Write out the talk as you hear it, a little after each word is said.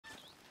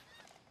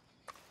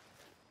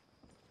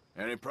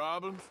Any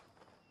problems?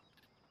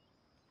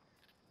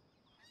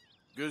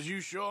 'Cause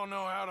you sure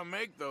know how to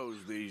make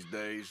those these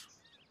days.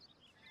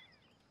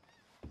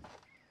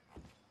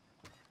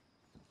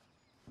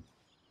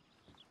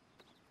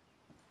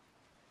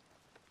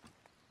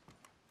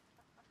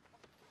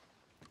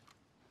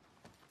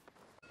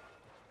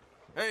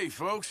 Hey,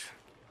 folks.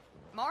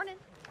 Morning.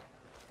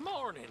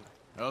 Morning.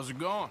 How's it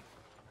going?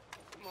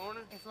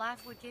 Morning. If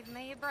life would give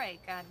me a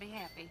break, I'd be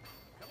happy.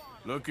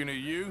 Looking at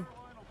you,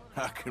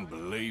 I can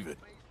believe it.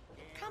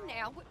 Come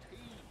now,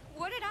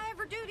 what did I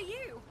ever do to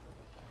you?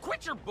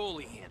 Quit your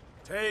bullying.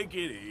 Take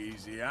it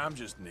easy, I'm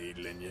just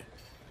needling you.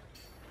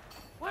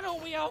 Why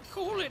don't we all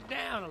cool it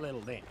down a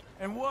little then?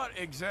 And what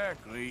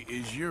exactly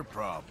is your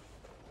problem?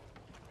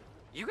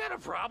 You got a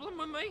problem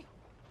with me?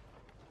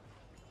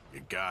 You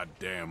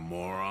goddamn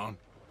moron.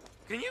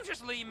 Can you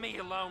just leave me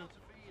alone?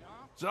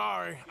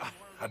 Sorry,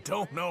 I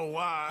don't know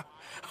why.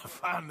 I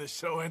find this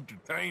so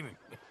entertaining.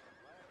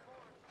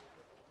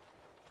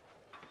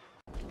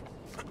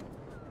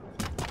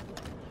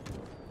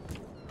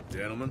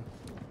 Gentlemen.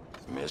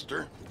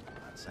 Mister?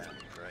 That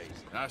sounded crazy.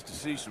 Nice to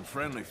see some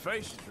friendly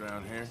faces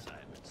around here.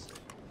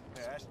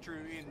 Yeah, that's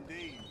true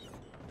indeed.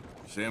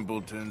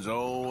 Simpletons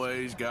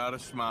always got a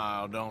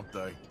smile, don't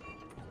they?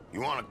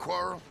 You want to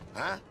quarrel,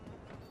 huh?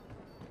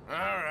 All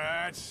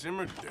right,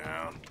 simmer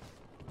down.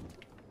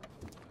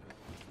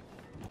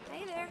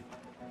 Hey there.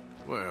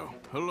 Well,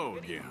 hello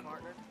again.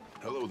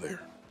 Hello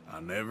there.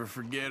 I'll never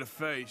forget a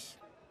face.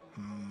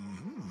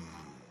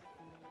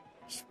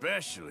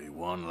 Especially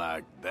one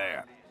like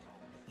that.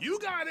 You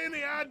got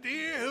any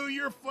idea who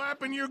you're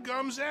flapping your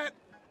gums at?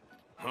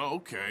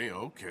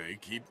 Okay,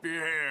 keep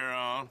your hair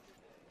on.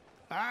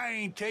 I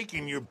ain't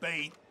taking your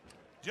bait.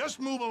 Just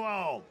move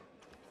along.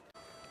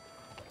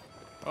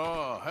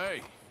 Oh,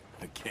 hey,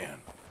 again.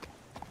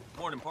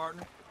 Morning,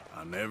 partner.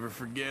 I'll never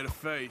forget a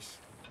face.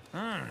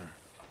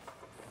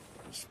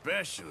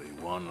 Especially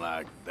one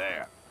like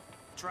that.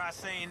 Try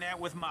saying that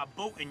with my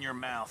boot in your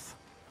mouth.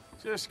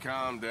 Just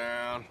calm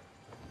down.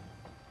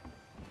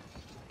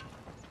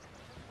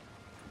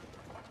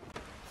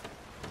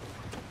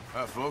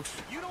 Hi, folks.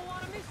 You don't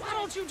want to miss. Why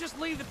don't you just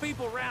leave the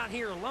people around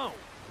here alone?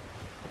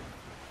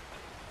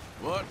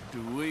 What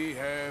do we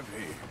have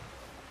here?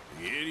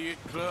 The Idiot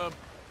Club?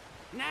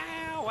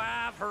 Now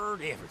I've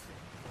heard everything.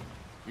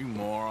 You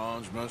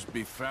morons must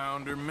be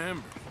founder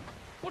members.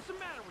 What's the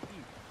matter with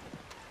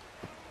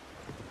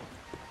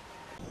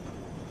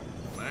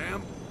you?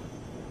 Ma'am?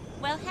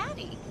 Well,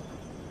 howdy.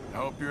 I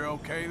hope you're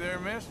okay there,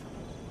 miss.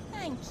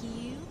 Thank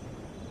you.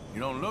 You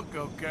don't look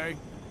okay.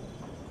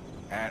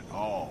 At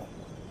all.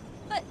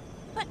 But,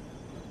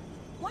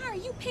 why are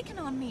you picking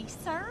on me,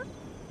 sir?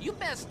 You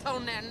best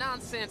tone that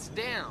nonsense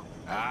down.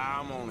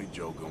 I'm only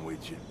joking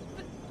with you.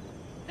 But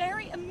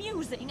very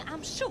amusing,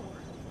 I'm sure.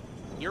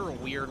 You're a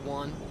weird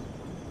one.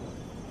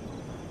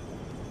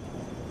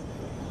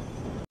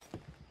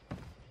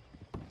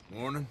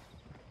 Morning.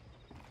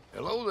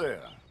 Hello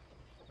there.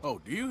 Oh,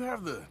 do you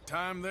have the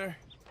time there?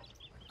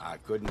 I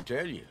couldn't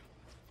tell you.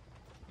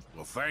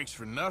 Well, thanks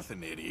for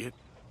nothing, idiot.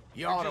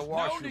 You ought to There's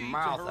wash no your need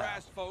mouth to out.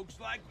 harass folks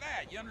like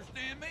that, you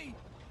understand me?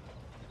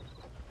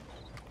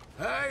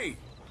 Hey!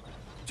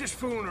 Just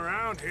fooling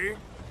around here.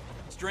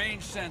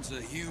 Strange sense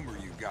of humor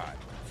you got,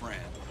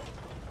 friend.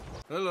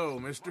 Hello,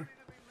 mister.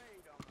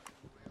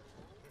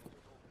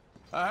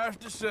 I have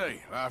to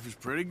say, life is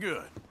pretty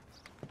good.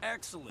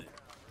 Excellent.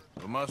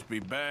 It must be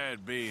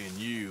bad being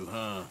you,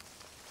 huh?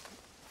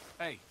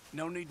 Hey,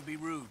 no need to be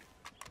rude.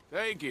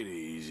 Take it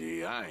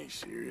easy, I ain't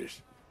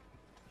serious.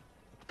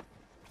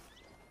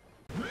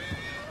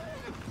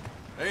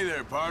 Hey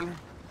there, partner.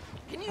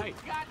 Can you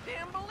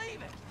goddamn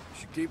believe it? You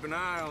should keep an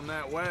eye on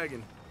that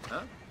wagon.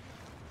 Huh?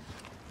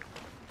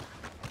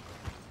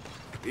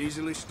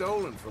 Easily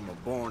stolen from a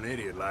born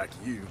idiot like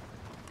you.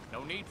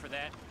 No need for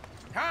that.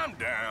 Calm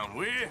down,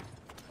 will you?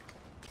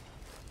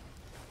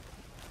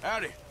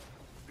 Howdy.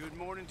 Good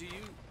morning to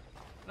you.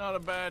 Not a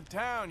bad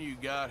town you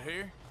got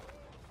here.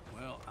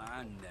 Well,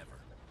 I never.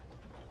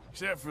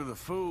 Except for the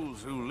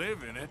fools who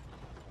live in it.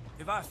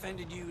 Have I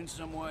offended you in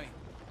some way?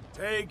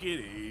 Take it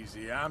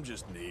easy, I'm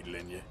just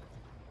needling you.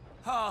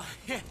 Oh,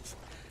 yes.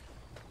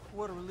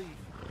 What a relief.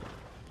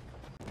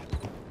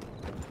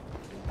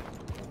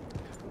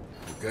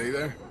 Okay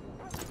there?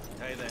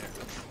 Hey there.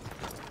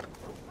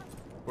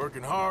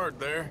 Working hard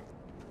there.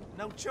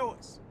 No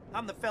choice.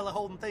 I'm the fella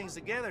holding things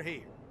together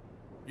here.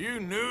 You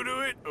new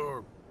to it,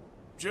 or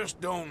just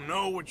don't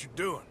know what you're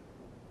doing?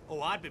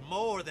 Oh, I'd be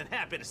more than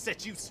happy to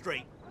set you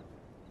straight.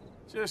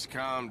 Just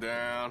calm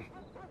down.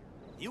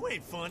 You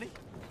ain't funny.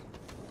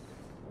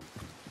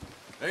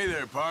 Hey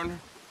there, partner.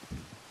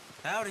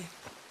 Howdy.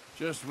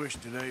 Just wish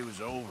today was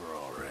over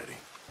already.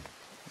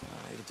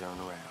 It'll turn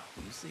around.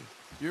 You see.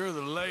 You're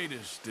the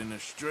latest in a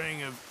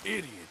string of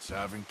idiots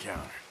I've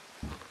encountered.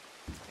 Hey,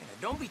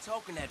 now don't be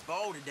talking that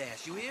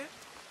balderdash, you hear?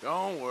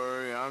 Don't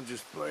worry, I'm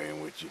just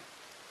playing with you.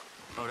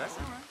 Oh, that's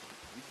all right.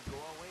 We can go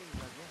our ways,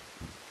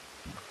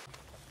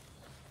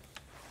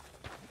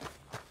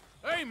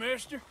 I guess. Hey,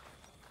 mister.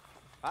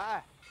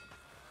 Hi.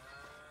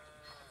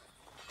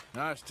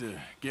 Nice to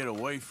get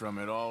away from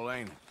it all,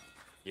 ain't it?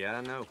 Yeah,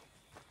 I know.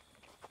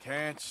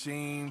 Can't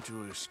seem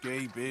to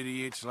escape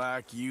idiots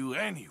like you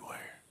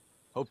anywhere.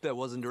 Hope that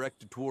wasn't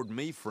directed toward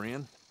me,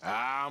 friend.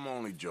 I'm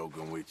only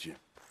joking with you.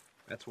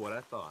 That's what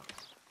I thought.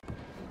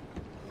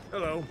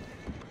 Hello.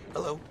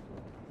 Hello.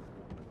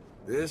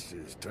 This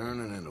is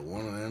turning into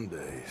one of them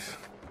days.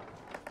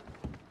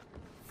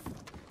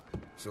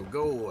 So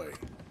go away.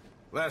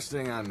 Last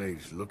thing I need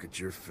is to look at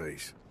your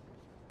face.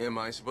 Am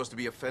I supposed to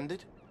be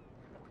offended?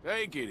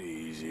 Take it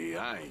easy.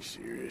 I ain't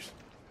serious.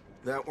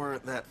 That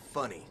weren't that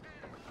funny.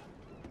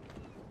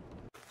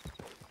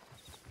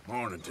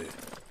 Morning, Ted.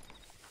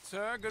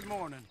 Sir, good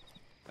morning.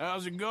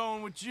 How's it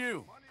going with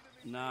you?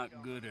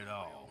 Not good at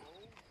all.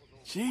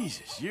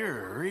 Jesus,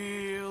 you're a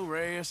real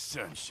ray of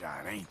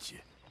sunshine, ain't you?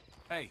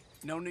 Hey,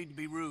 no need to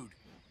be rude.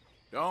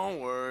 Don't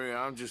worry,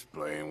 I'm just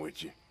playing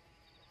with you.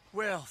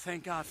 Well,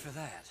 thank God for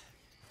that.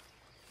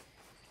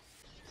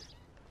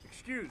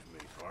 Excuse me,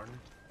 partner.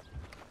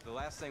 The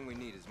last thing we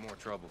need is more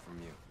trouble from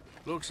you.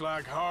 Looks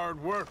like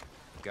hard work,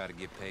 Gotta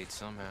get paid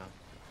somehow.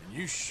 and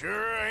you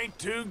sure ain't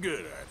too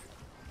good at it.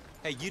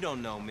 Hey, you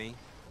don't know me.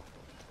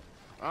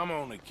 I'm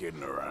only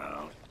kidding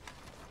around.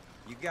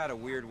 You got a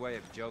weird way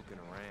of joking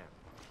around.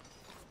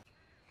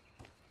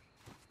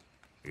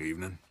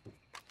 Evening.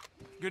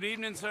 Good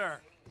evening, sir.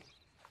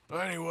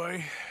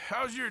 Anyway,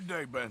 how's your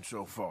day been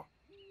so far?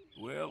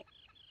 Well,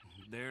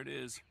 there it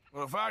is.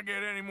 Well, if I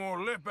get any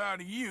more lip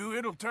out of you,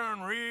 it'll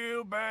turn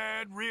real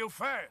bad real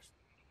fast.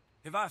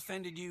 Have I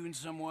offended you in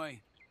some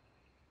way?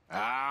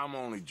 I'm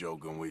only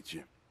joking with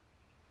you.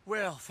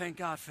 Well, thank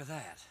God for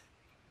that.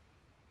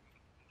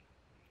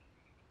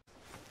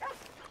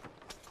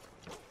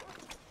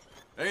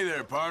 Hey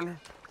there, partner.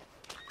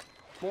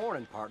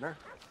 Morning, partner.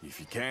 If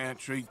you can't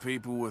treat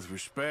people with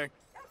respect,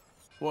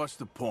 what's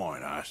the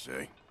point, I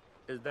say?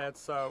 Is that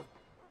so?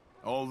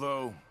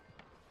 Although,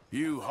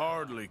 you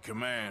hardly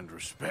command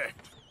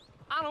respect.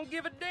 I don't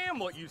give a damn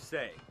what you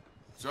say.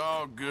 It's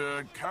all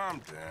good.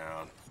 Calm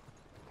down.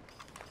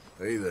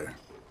 Hey there.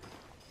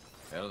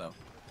 Hello.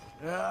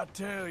 Yeah, I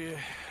tell you,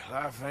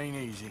 life ain't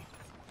easy.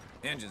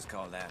 Engines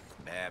call that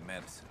bad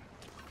medicine.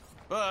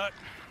 But,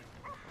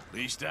 at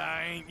least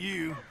I ain't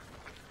you.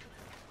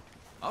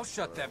 I'll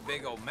shut that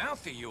big old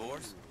mouth of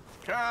yours.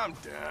 Calm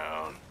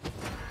down.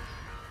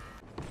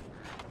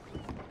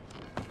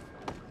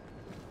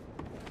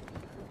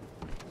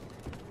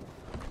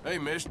 Hey,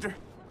 mister.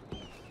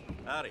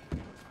 Howdy.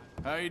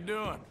 How you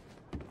doing?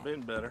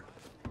 Been better.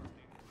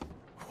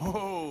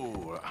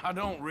 Whoa, I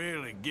don't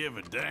really give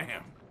a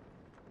damn.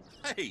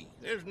 Hey,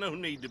 there's no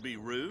need to be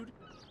rude.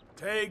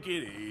 Take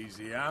it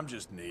easy, I'm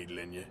just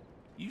needling you.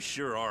 You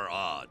sure are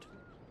odd.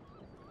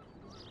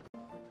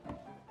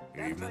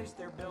 Evening.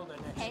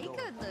 Hey,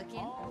 good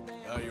looking.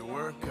 Got your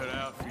work cut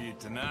out for you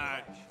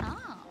tonight.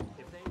 Oh.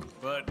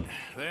 But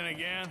then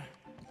again,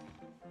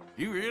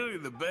 you really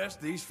the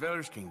best these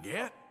fellers can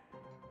get?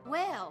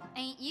 Well,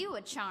 ain't you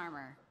a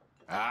charmer?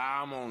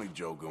 I'm only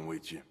joking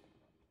with you.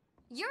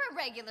 You're a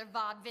regular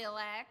vaudeville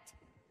act.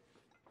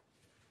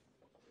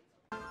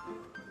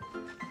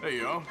 Hey,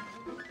 y'all.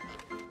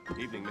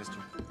 Evening, mister.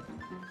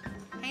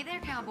 Hey there,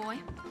 cowboy.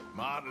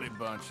 Motley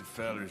bunch of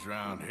fellers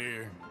around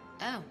here.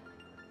 Oh.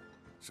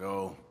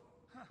 So,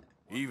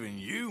 even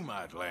you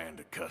might land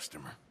a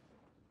customer.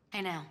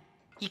 Hey now,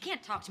 you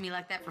can't talk to me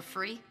like that for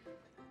free.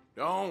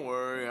 Don't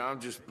worry,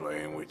 I'm just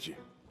playing with you.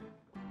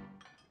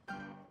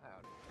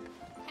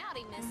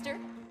 Howdy, mister.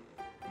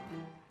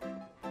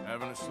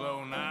 Having a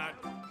slow night?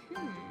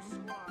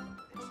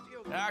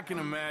 I can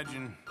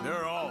imagine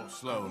they're all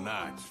slow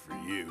nights for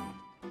you.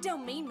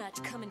 Don't mean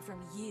much coming from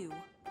you.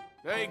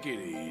 Take it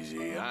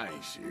easy, I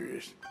ain't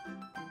serious.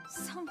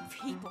 Some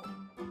people.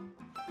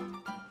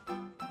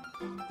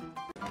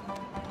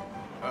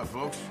 Hi,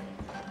 folks.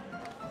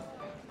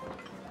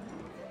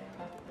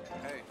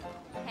 Hey.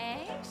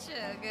 Hey,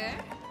 sugar.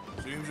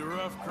 Seems a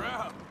rough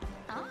crowd.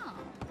 Oh.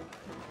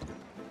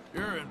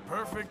 You're in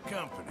perfect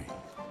company.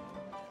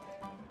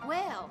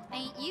 Well,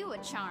 ain't you a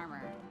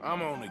charmer?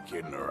 I'm only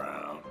kidding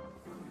around.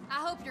 I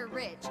hope you're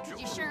rich, 'cause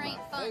you sure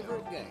ain't fun.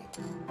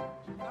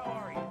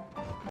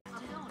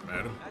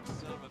 Madam?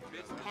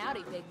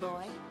 Howdy, big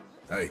boy.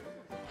 Hey.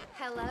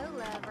 Hello,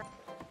 lover.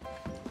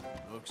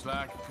 Looks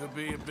like it could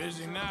be a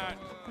busy night.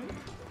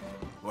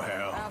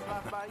 Well,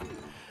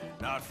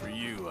 not for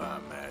you, I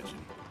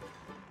imagine.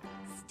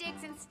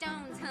 Sticks and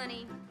stones,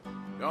 honey.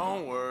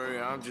 Don't worry,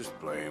 I'm just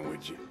playing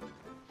with you.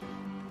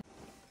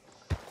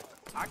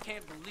 I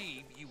can't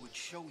believe you would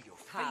show your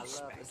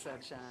face back.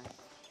 sunshine.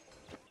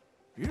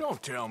 You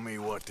don't tell me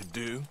what to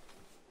do.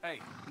 Hey,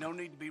 no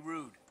need to be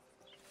rude.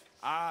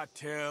 I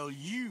tell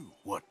you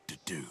what to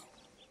do.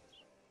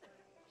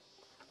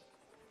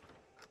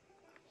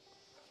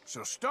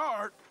 So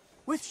start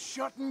with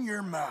shutting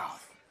your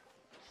mouth.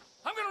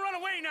 I'm gonna run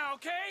away now,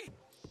 okay?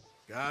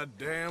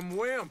 Goddamn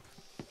wimp.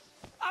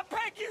 I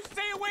beg you,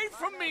 stay away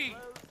from me!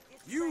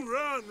 You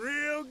run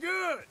real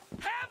good.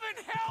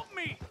 Heaven help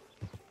me!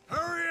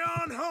 Hurry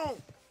on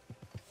home.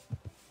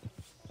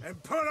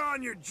 And put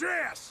on your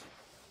dress.